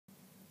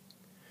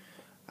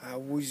I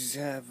always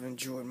have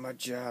enjoyed my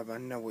job. I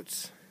know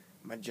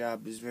my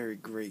job is very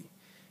great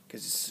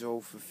because it's so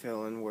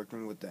fulfilling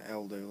working with the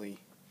elderly.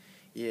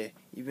 Yeah,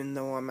 even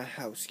though I'm a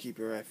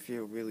housekeeper, I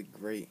feel really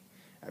great.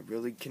 I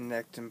really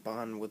connect and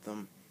bond with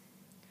them.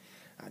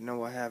 I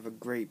know I have a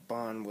great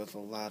bond with a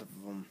lot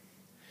of them.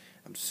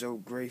 I'm so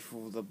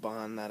grateful for the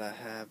bond that I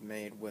have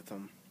made with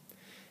them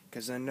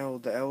because I know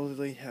the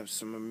elderly have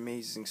some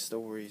amazing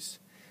stories.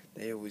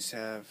 They always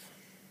have.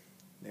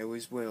 They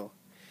always will.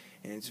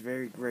 And it's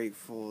very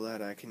grateful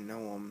that I can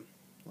know them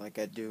like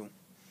I do.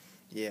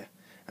 Yeah,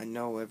 I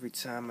know every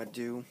time I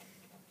do,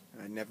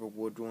 I never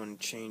would want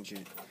to change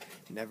it.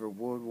 Never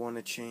would want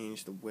to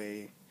change the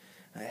way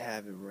I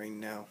have it right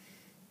now.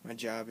 My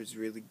job is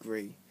really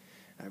great.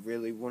 I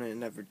really wouldn't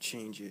never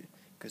change it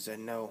because I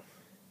know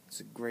it's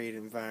a great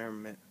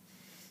environment.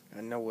 I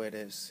know it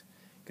is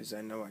because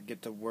I know I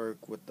get to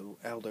work with the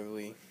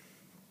elderly,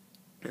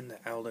 and the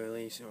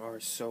elderly are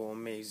so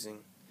amazing.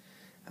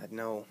 I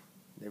know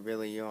they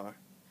really are.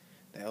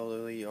 The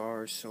elderly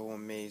are so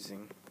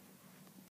amazing.